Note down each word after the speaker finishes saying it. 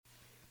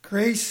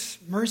Grace,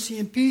 mercy,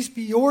 and peace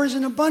be yours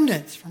in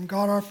abundance from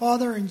God our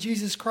Father and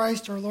Jesus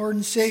Christ our Lord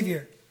and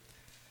Savior.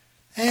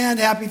 And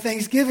happy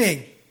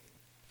Thanksgiving.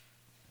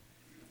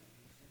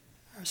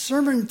 Our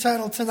sermon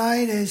title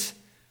tonight is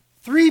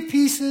 3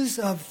 Pieces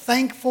of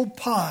Thankful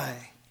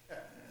Pie.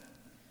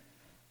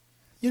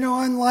 You know,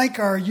 unlike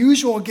our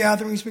usual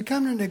gatherings, we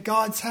come into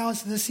God's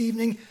house this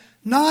evening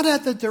not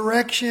at the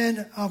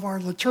direction of our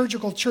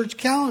liturgical church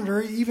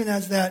calendar, even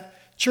as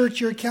that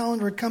church year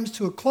calendar comes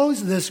to a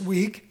close this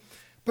week,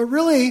 but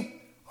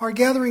really our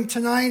gathering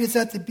tonight is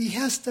at the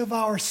behest of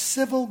our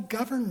civil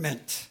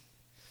government.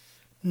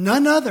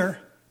 None other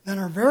than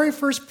our very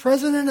first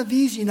president of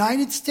these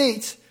United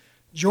States,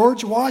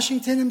 George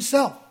Washington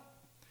himself,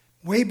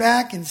 way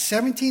back in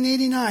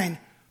 1789,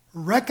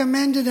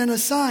 recommended and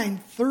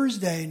assigned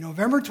Thursday,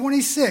 November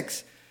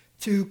 26,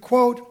 to,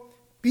 quote,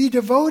 be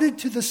devoted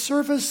to the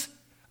service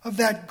of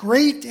that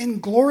great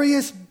and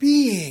glorious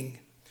being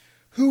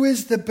who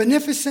is the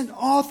beneficent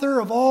author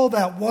of all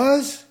that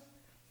was,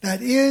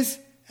 that is,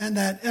 and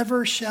that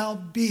ever shall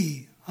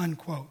be,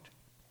 unquote.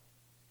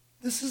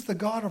 This is the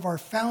God of our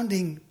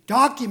founding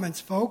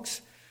documents, folks.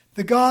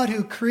 The God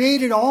who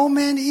created all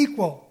men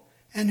equal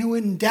and who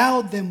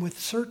endowed them with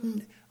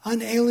certain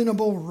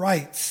unalienable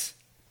rights.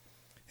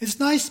 It's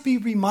nice to be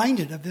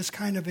reminded of this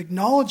kind of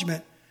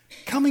acknowledgement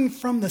coming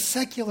from the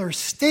secular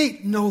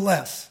state, no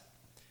less.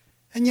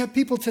 And yet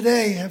people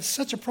today have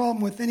such a problem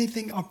with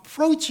anything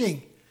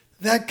approaching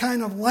that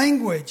kind of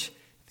language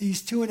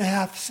these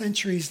 2.5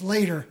 centuries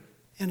later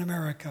in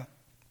America.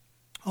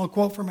 I'll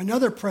quote from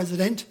another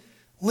president,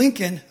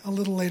 Lincoln, a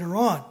little later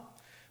on.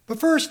 But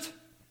first,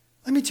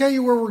 let me tell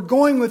you where we're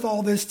going with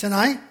all this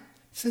tonight,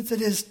 since it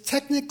is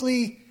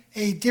technically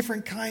a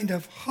different kind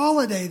of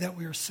holiday that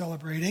we are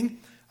celebrating.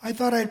 I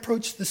thought I'd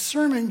approach the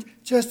sermon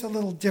just a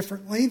little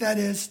differently, that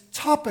is,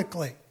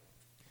 topically.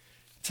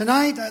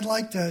 Tonight, I'd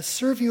like to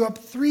serve you up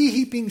 3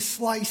 heaping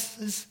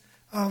slices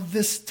of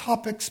this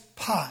topic's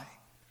pie.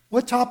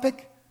 What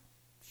topic?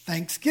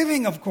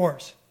 Thanksgiving, of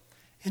course.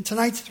 And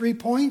tonight's 3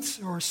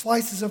 points, or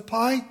slices of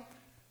pie.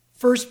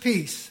 First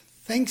piece,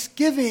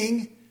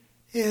 Thanksgiving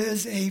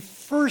is a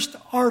first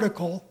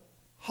article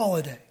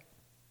holiday.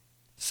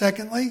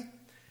 Secondly,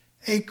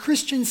 a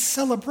Christian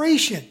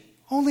celebration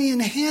only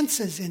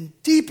enhances and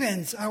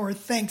deepens our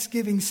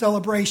Thanksgiving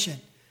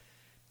celebration,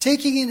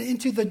 taking it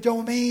into the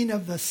domain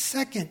of the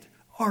second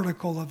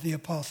article of the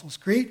Apostles'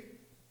 Creed.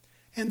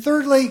 And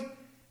thirdly,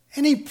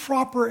 any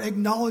proper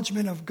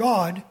acknowledgement of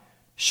God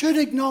should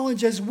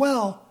acknowledge as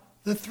well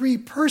the 3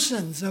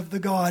 persons of the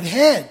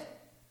Godhead,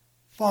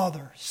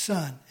 Father,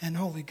 Son, and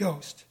Holy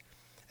Ghost.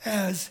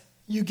 As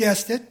you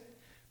guessed it,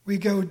 we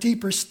go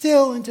deeper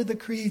still into the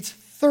Creed's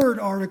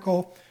 3rd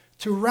article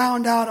to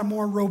round out a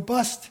more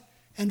robust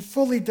and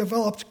fully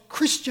developed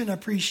Christian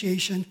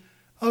appreciation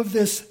of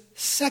this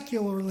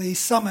secularly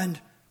summoned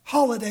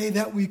holiday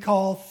that we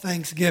call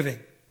Thanksgiving.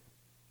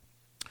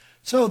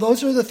 So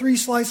those are the 3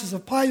 slices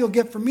of pie you'll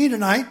get from me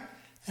tonight,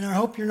 and I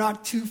hope you're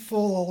not too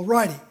full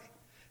already.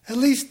 At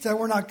least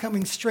we're not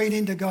coming straight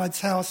into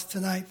God's house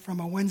tonight from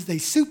a Wednesday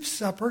soup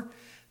supper.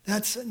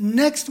 That's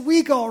next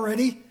week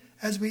already,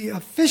 as we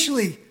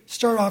officially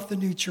start off the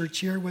new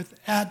church year with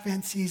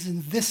Advent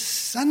season this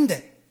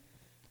Sunday.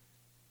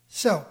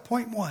 So,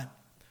 point 1.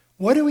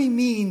 What do we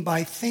mean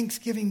by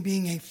Thanksgiving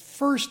being a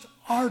first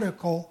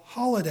article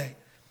holiday?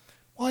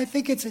 Well, I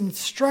think it's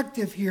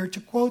instructive here to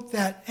quote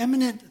that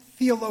eminent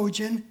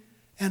theologian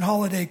and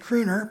holiday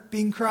crooner,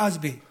 Bing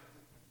Crosby.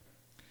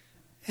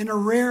 In a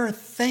rare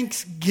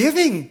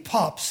Thanksgiving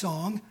pop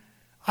song,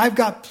 I've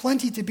Got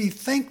Plenty to Be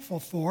Thankful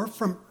For,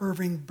 from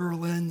Irving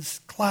Berlin's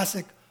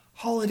classic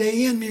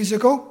Holiday Inn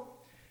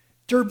musical,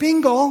 Der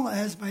Bingle,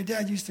 as my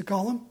dad used to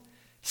call him,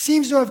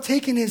 seems to have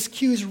taken his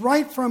cues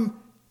right from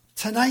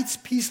tonight's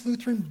Peace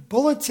Lutheran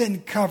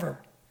Bulletin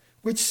cover,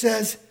 which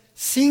says,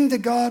 "Sing to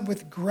God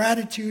with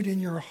gratitude in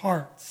your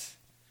hearts."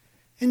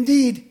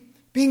 Indeed,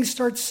 Bing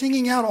starts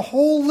singing out a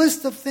whole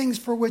list of things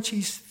for which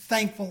he's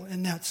thankful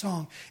in that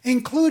song,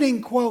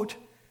 including, quote,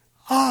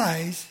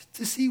 eyes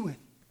to see with,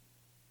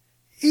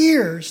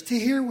 ears to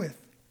hear with,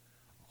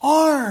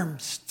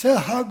 arms to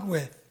hug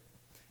with,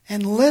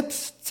 and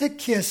lips to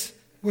kiss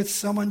with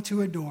someone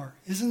to adore.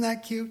 Isn't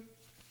that cute?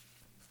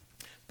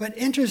 But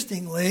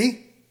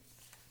interestingly,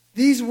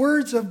 these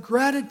words of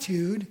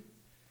gratitude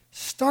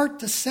start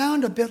to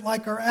sound a bit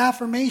like our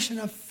affirmation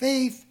of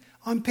faith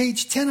on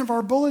page 10 of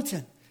our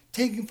bulletin,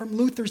 taken from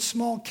Luther's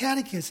Small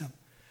Catechism.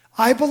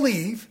 I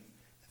believe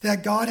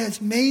that God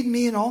has made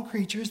me and all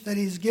creatures, that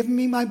He has given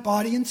me my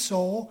body and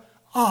soul,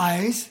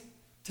 eyes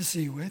to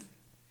see with,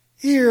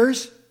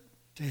 ears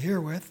to hear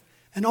with,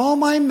 and all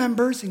my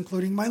members,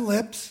 including my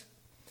lips,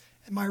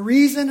 and my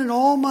reason and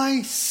all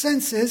my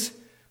senses,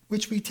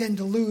 which we tend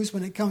to lose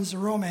when it comes to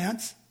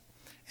romance,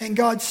 and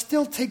God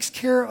still takes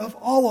care of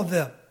all of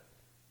them.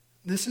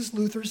 This is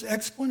Luther's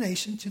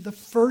explanation to the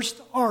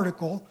first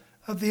article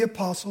of the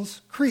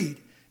Apostles' Creed.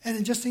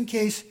 And just in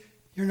case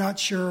you're not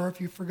sure or if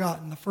you've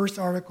forgotten, the first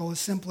article is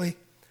simply,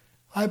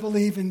 I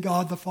believe in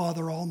God the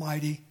Father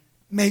Almighty,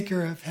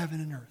 maker of heaven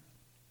and earth.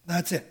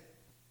 That's it.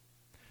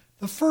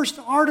 The first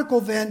article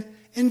then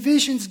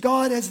envisions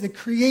God as the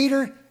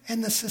creator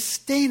and the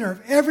sustainer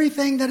of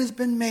everything that has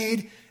been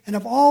made and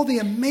of all the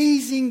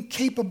amazing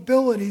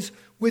capabilities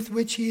with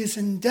which he has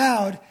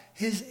endowed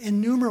his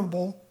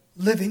innumerable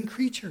living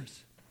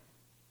creatures.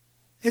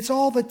 It's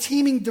all the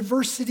teeming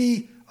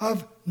diversity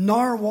of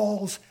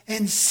narwhals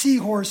and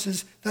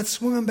seahorses that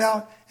swim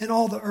about in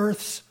all the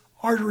earth's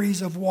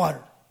arteries of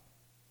water.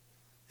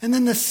 And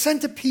then the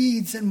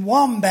centipedes and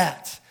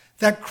wombats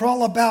that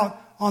crawl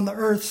about on the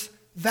earth's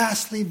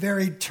vastly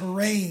varied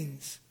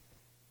terrains.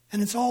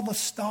 And it's all the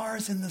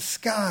stars in the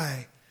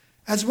sky,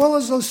 as well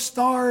as those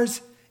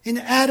stars in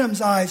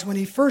Adam's eyes when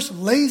he first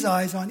lays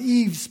eyes on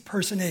Eve's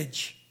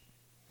personage.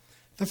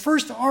 The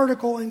first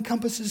article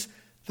encompasses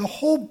the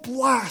whole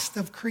blast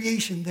of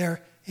creation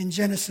there in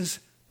Genesis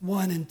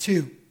 1 and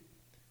 2.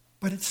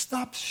 But it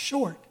stops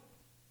short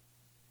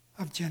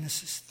of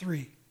Genesis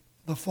 3,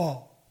 the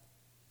fall,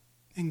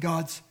 and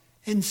God's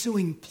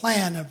ensuing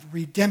plan of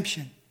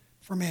redemption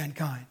for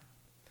mankind.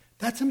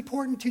 That's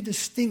important to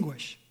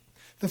distinguish.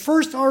 The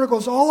first article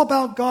is all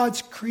about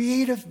God's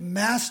creative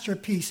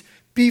masterpiece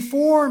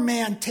before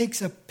man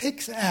takes a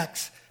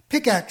pickaxe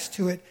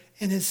to it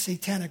in his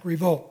satanic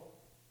revolt.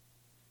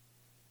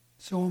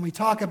 So when we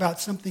talk about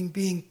something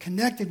being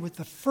connected with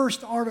the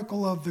first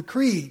article of the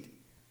creed,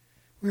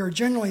 we are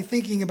generally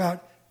thinking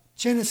about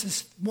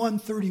Genesis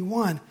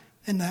 1:31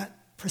 in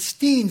that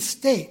pristine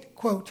state.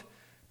 Quote,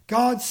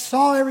 God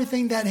saw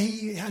everything that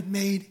he had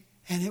made,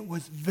 and it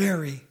was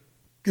very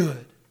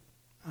good.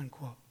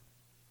 Unquote.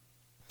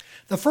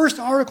 The first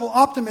article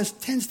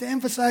optimist tends to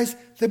emphasize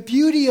the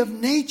beauty of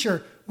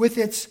nature with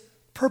its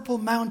purple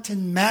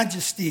mountain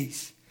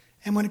majesties.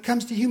 And when it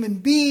comes to human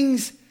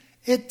beings,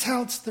 it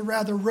touts the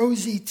rather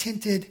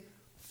rosy-tinted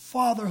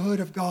fatherhood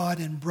of God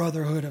and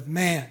brotherhood of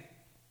man.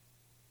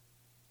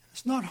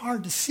 It's not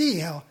hard to see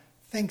how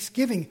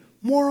Thanksgiving,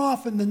 more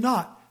often than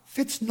not,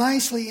 fits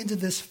nicely into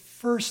this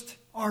first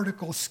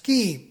article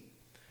scheme.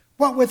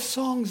 What with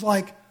songs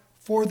like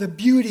For the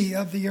Beauty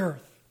of the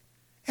Earth,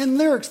 and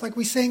lyrics like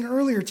we sang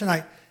earlier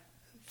tonight,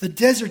 the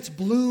deserts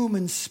bloom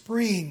in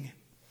spring,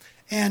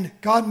 and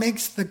God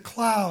makes the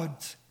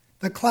clouds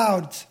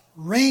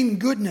rain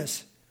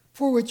goodness,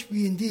 for which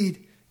we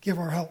indeed give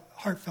our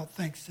heartfelt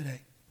thanks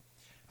today.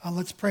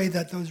 Let's pray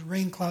that those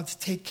rain clouds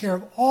take care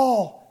of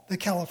all the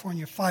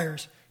California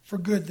fires for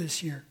good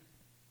this year.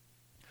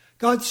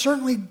 God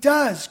certainly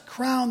does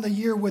crown the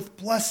year with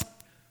blessing,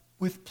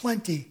 with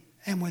plenty,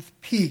 and with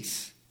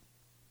peace.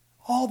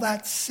 All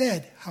that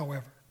said,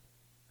 however,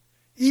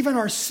 even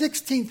our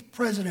 16th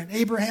president,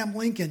 Abraham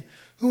Lincoln,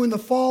 who in the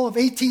fall of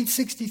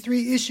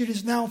 1863 issued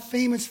his now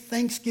famous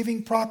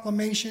Thanksgiving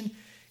proclamation,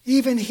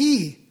 even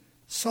he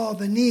saw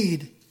the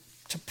need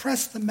to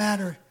press the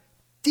matter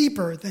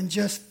deeper than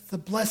just the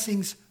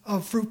blessings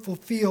of fruitful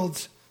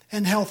fields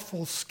and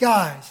healthful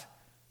skies,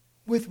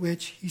 with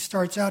which he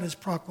starts out his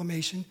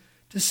proclamation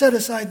to set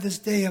aside this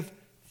day of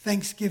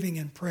thanksgiving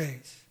and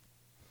praise.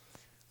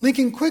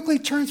 Lincoln quickly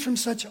turns from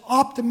such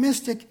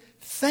optimistic,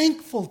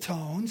 thankful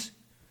tones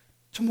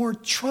to more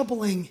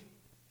troubling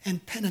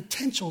and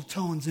penitential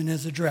tones in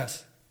his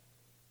address.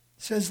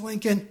 Says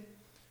Lincoln,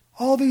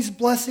 all these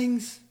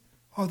blessings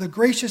are the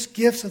gracious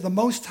gifts of the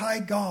Most High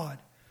God,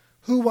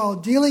 who, while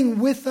dealing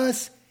with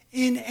us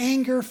in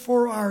anger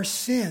for our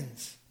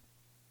sins,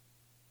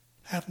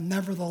 hath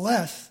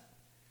nevertheless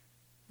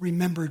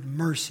remembered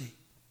mercy.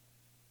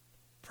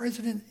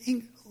 President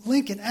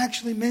Lincoln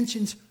actually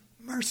mentions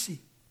mercy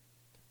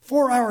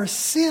for our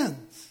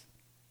sins.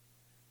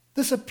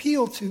 This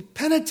appeal to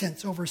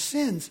penitence over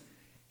sins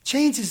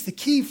changes the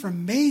key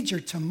from major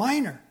to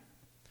minor,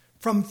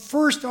 from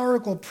first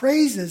article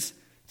praises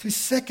to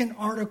second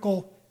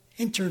article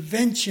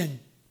intervention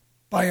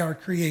by our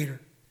Creator.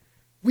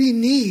 We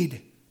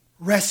need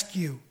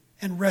rescue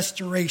and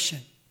restoration.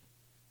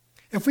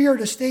 If we are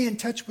to stay in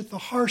touch with the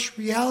harsh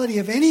reality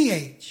of any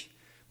age,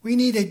 we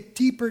need a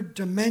deeper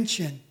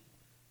dimension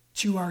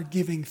to our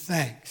giving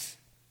thanks.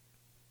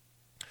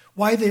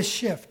 Why this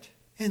shift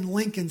in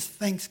Lincoln's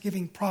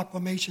Thanksgiving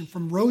proclamation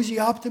from rosy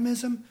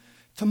optimism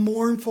to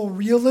mournful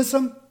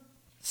realism?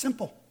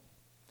 Simple.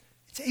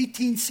 It's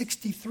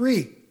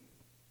 1863,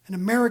 and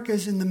America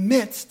is in the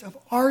midst of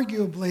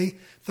arguably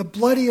the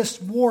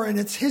bloodiest war in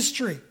its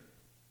history,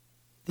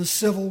 the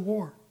Civil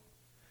War.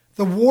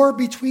 The war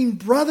between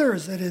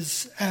brothers,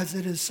 as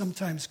it is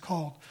sometimes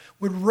called,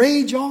 would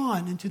rage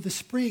on into the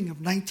spring of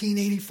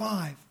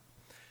 1985.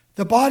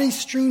 The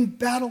body-strewn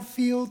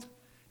battlefield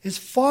is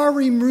far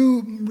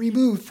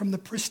removed from the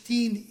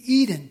pristine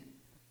Eden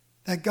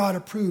that God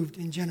approved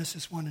in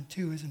Genesis 1 and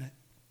 2, isn't it?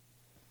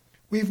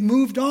 We've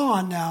moved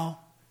on now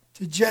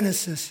to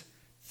Genesis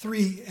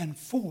 3 and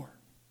 4,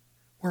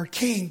 where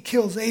Cain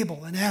kills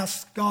Abel and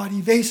asks God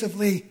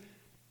evasively,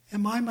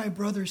 am I my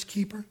brother's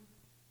keeper?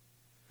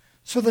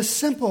 So the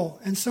simple,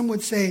 and some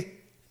would say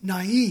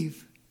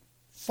naive,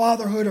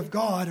 fatherhood of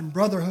God and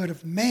brotherhood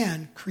of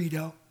man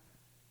credo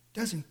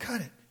doesn't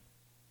cut it.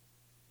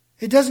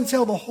 It doesn't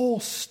tell the whole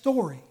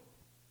story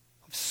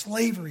of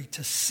slavery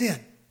to sin.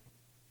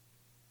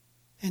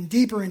 And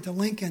deeper into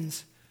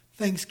Lincoln's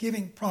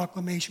Thanksgiving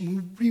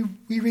proclamation,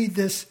 we read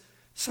this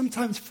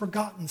sometimes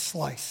forgotten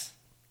slice.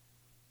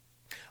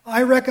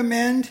 I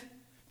recommend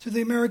to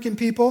the American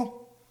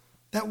people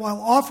that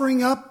while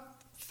offering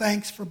up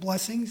thanks for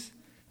blessings,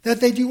 that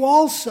they do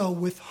also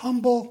with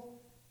humble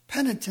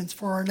penitence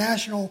for our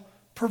national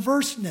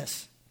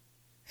perverseness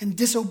and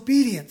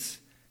disobedience,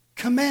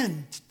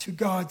 commend to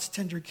God's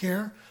tender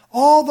care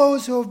all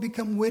those who have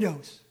become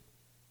widows,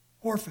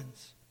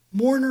 orphans,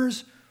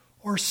 mourners,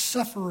 or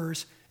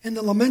sufferers in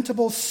the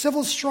lamentable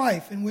civil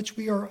strife in which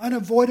we are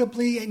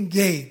unavoidably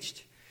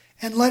engaged.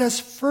 And let us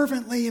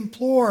fervently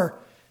implore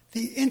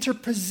the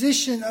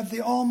interposition of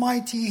the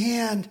Almighty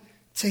hand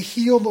to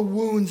heal the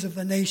wounds of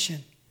the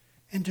nation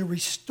and to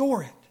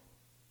restore it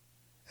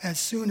as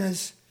soon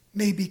as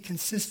may be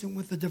consistent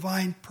with the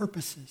divine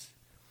purposes,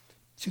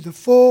 to the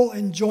full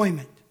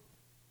enjoyment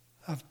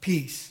of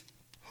peace,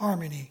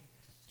 harmony,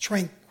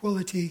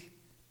 tranquility,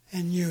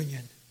 and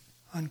union,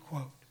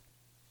 unquote.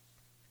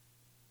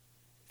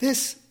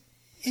 This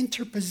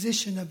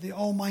interposition of the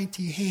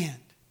Almighty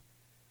hand,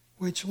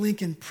 which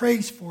Lincoln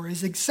prays for,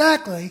 is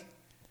exactly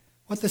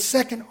what the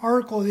second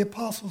article of the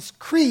Apostles'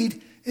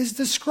 Creed is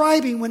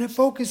describing when it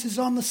focuses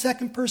on the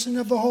second person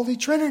of the Holy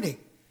Trinity,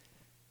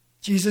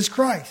 Jesus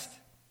Christ,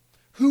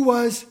 who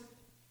was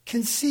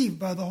conceived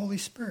by the Holy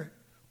Spirit,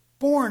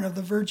 born of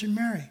the Virgin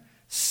Mary,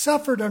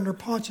 suffered under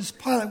Pontius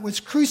Pilate,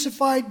 was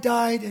crucified,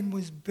 died, and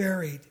was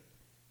buried.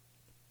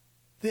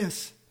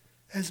 This,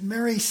 as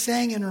Mary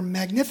sang in her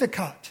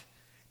Magnificat,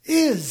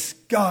 is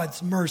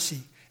God's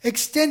mercy,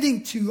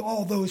 extending to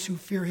all those who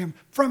fear him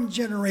from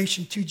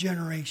generation to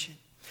generation.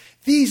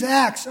 These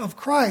acts of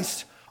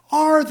Christ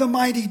are the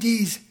mighty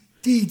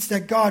deeds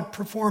that God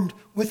performed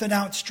with an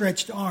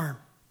outstretched arm.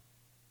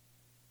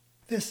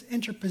 This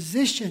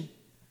interposition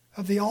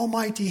of the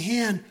Almighty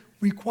hand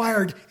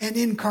required an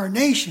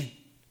incarnation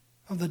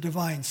of the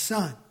divine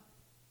Son.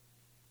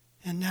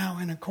 And now,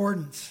 in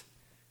accordance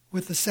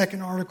with the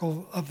second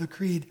article of the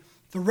Creed,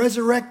 the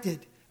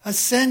resurrected,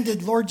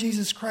 ascended Lord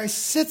Jesus Christ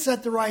sits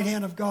at the right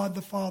hand of God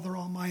the Father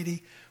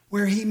Almighty,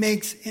 where he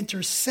makes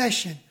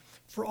intercession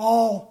for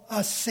all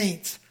us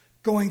saints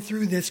going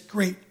through this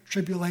great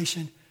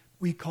tribulation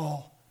we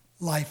call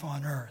life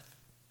on earth.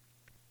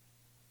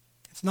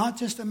 It's not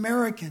just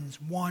Americans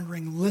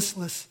wandering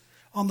listless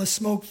on the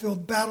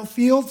smoke-filled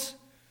battlefields.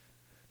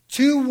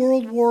 2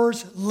 world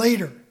wars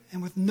later,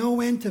 and with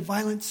no end to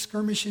violent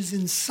skirmishes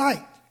in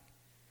sight,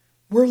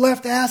 we're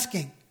left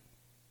asking,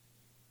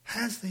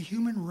 has the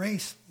human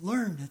race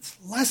learned its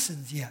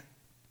lessons yet?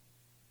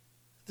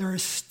 There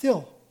is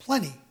still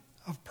plenty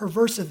of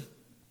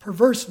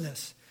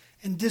perverseness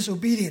and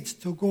disobedience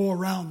to go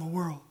around the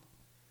world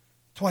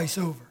twice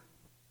over.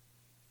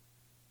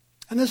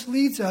 And this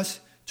leads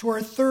us to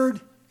our third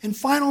and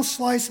final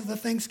slice of the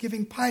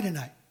Thanksgiving pie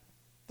tonight,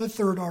 the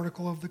third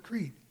article of the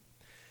Creed.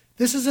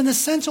 This is an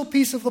essential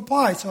piece of the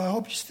pie, so I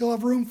hope you still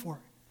have room for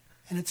it.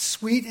 And it's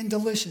sweet and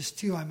delicious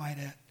too, I might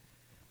add.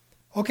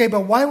 Okay,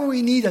 but why would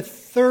we need a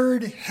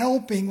third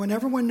helping when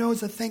everyone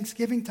knows at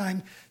Thanksgiving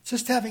time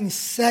just having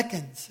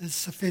seconds is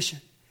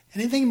sufficient?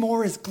 Anything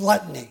more is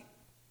gluttony.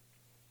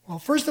 Well,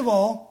 first of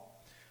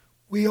all,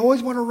 we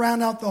always want to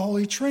round out the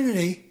Holy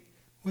Trinity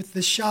with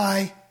the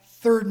shy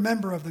third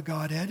member of the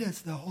Godhead,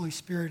 as the Holy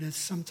Spirit is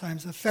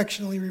sometimes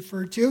affectionately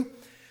referred to.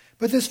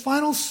 But this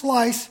final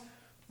slice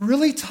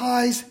really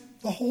ties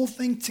the whole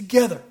thing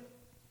together.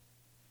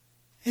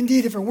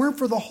 Indeed, if it weren't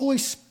for the Holy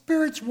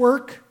Spirit's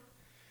work,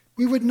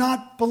 we would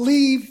not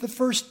believe the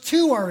first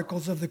 2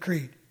 articles of the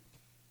Creed.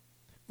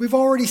 We've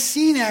already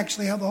seen,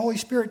 actually, how the Holy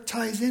Spirit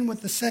ties in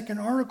with the second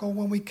article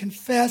when we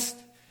confessed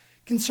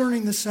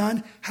concerning the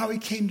Son, how he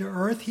came to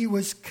earth. He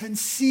was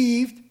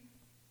conceived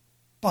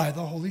by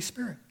the Holy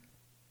Spirit.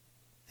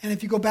 And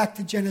if you go back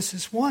to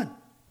Genesis 1,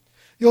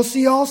 you'll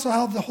see also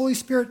how the Holy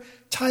Spirit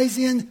ties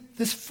in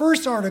this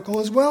first article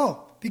as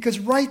well. Because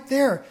right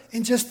there,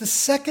 in just the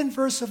second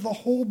verse of the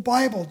whole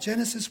Bible,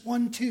 Genesis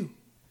 1:2,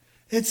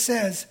 it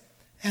says,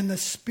 "And the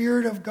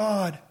Spirit of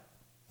God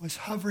was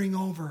hovering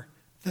over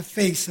the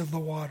face of the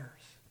waters."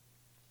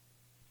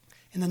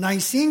 In the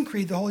Nicene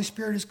Creed, the Holy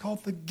Spirit is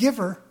called the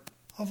giver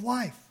of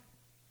life.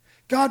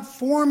 God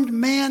formed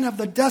man of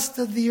the dust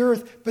of the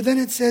earth, but then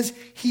it says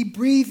he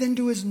breathed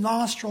into his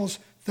nostrils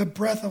the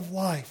breath of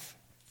life.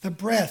 The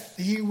breath,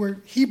 the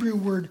Hebrew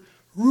word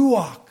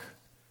ruach,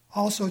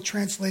 also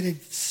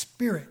translated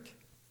spirit,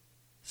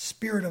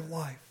 spirit of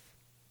life.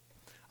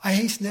 I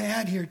hasten to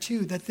add here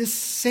too that this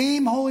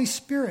same Holy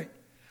Spirit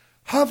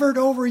hovered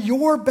over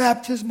your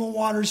baptismal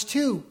waters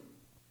too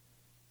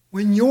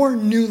when your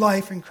new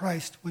life in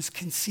Christ was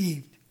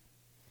conceived.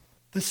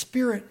 The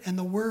Spirit and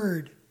the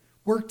Word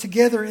work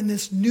together in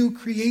this new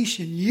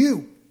creation,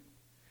 you.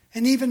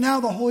 And even now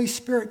the Holy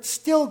Spirit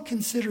still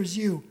considers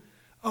you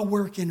a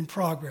work in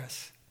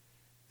progress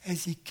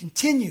as he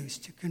continues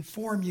to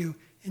conform you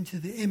into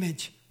the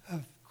image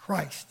of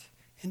Christ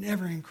in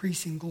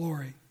ever-increasing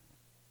glory.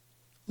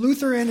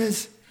 Luther, in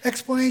his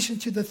explanation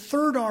to the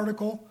third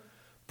article,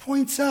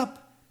 points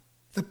up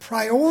the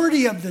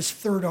priority of this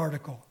third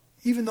article,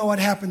 even though it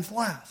happens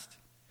last.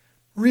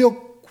 Real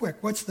quick.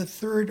 What's the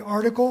third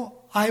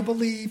article? I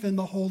believe in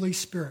the Holy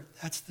Spirit.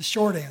 That's the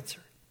short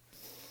answer.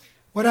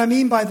 What I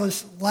mean by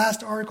this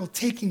last article,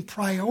 taking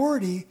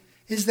priority,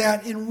 is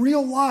that in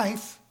real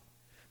life,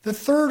 the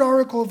third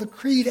article of the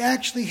creed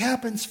actually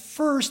happens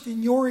first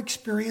in your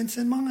experience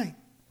and mine.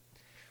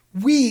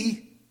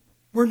 We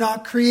were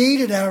not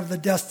created out of the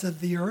dust of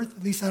the earth.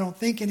 At least I don't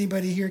think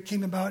anybody here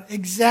came about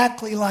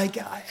exactly like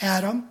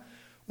Adam.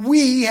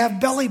 We have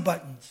belly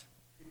buttons.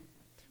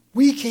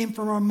 We came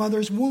from our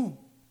mother's womb.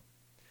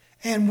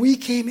 And we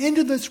came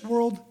into this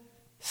world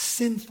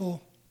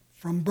sinful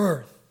from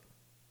birth.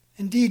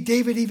 Indeed,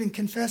 David even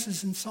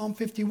confesses in Psalm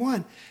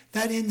 51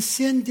 that in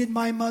sin did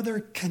my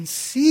mother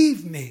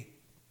conceive me.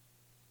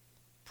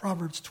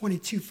 Proverbs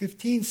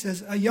 22:15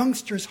 says, a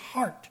youngster's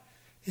heart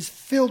is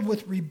filled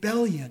with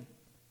rebellion,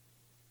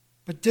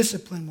 but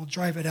discipline will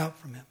drive it out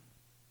from him.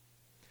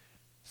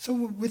 So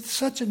with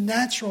such a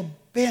natural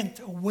bent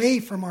away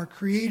from our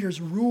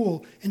Creator's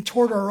rule and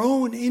toward our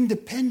own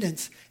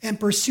independence and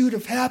pursuit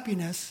of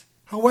happiness,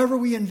 however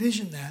we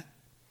envision that,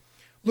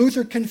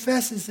 Luther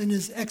confesses in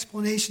his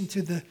explanation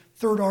to the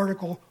third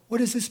article, what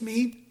does this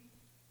mean?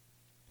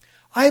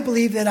 I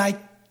believe that I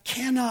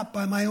cannot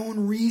by my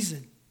own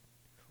reason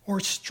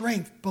or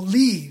strength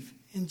believe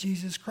in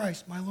Jesus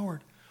Christ, my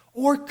Lord,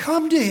 or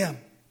come to him.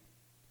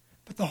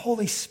 But the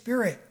Holy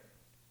Spirit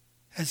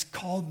has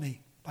called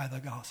me by the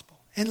gospel,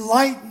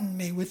 enlightened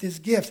me with his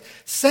gifts,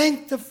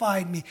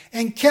 sanctified me,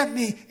 and kept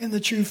me in the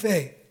true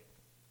faith.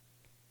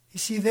 You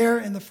see, there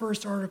in the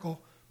first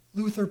article,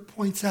 Luther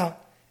points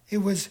out it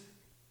was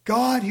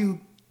God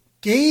who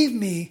gave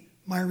me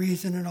my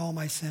reason and all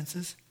my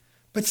senses,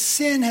 but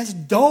sin has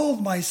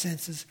dulled my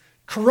senses,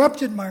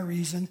 corrupted my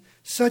reason,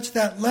 such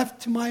that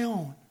left to my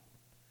own,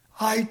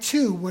 I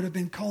too would have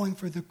been calling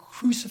for the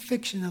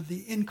crucifixion of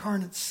the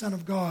incarnate Son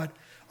of God,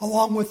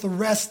 along with the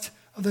rest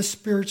of the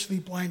spiritually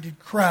blinded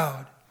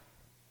crowd.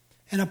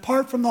 And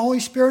apart from the Holy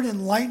Spirit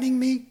enlightening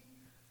me,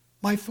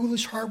 my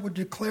foolish heart would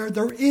declare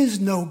there is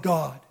no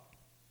God.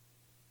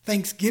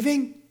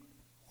 Thanksgiving?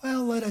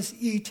 Well, let us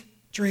eat,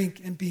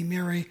 drink, and be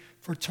merry,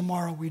 for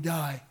tomorrow we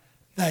die.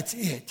 That's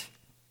it.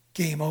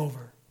 Game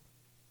over.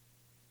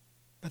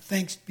 But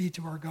thanks be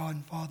to our God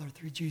and Father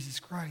through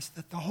Jesus Christ,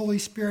 that the Holy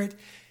Spirit,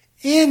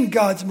 in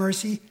God's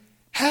mercy,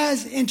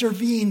 has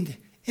intervened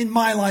in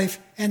my life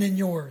and in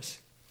yours.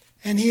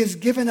 And he has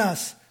given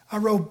us a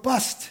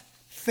robust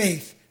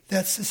faith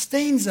that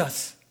sustains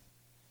us,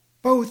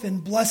 both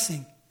in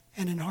blessing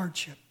and in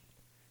hardship,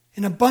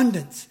 in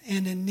abundance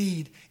and in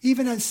need,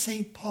 even as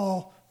St.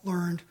 Paul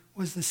learned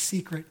was the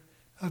secret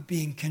of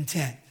being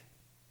content.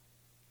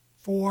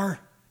 For,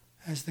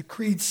 as the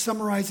Creed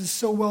summarizes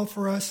so well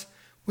for us,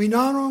 we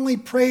not only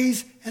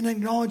praise and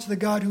acknowledge the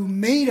God who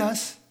made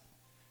us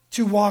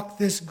to walk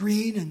this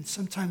green and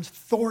sometimes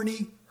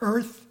thorny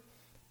earth,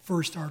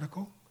 first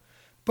article,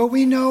 but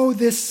we know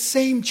this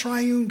same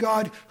triune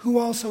God who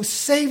also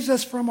saves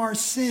us from our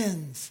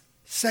sins,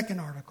 second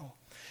article,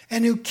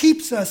 and who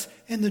keeps us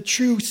in the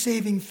true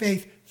saving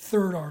faith,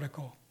 third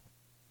article,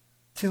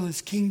 till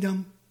his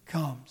kingdom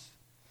comes.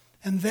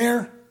 And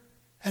there,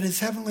 at his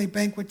heavenly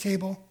banquet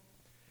table,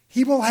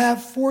 he will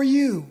have for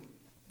you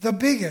the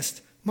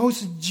biggest,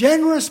 most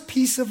generous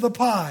piece of the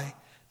pie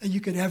that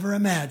you could ever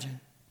imagine.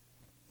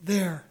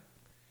 There,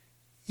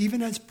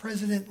 even as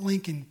President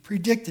Lincoln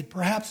predicted,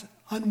 perhaps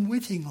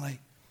unwittingly,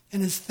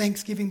 in his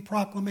Thanksgiving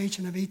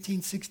proclamation of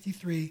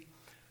 1863,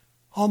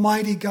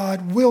 Almighty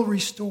God will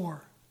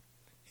restore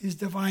his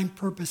divine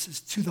purposes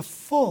to the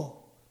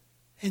full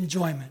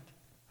enjoyment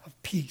of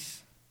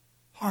peace,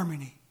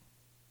 harmony,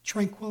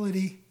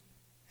 tranquility,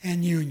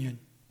 and union.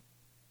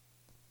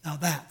 Now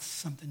that's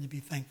something to be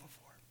thankful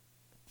for.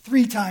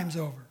 3 times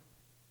over.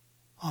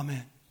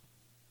 Amen.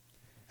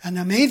 And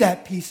now may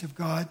that peace of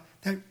God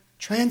that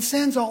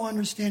transcends all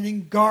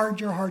understanding guard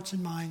your hearts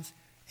and minds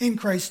in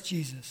Christ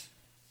Jesus.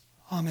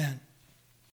 Amen.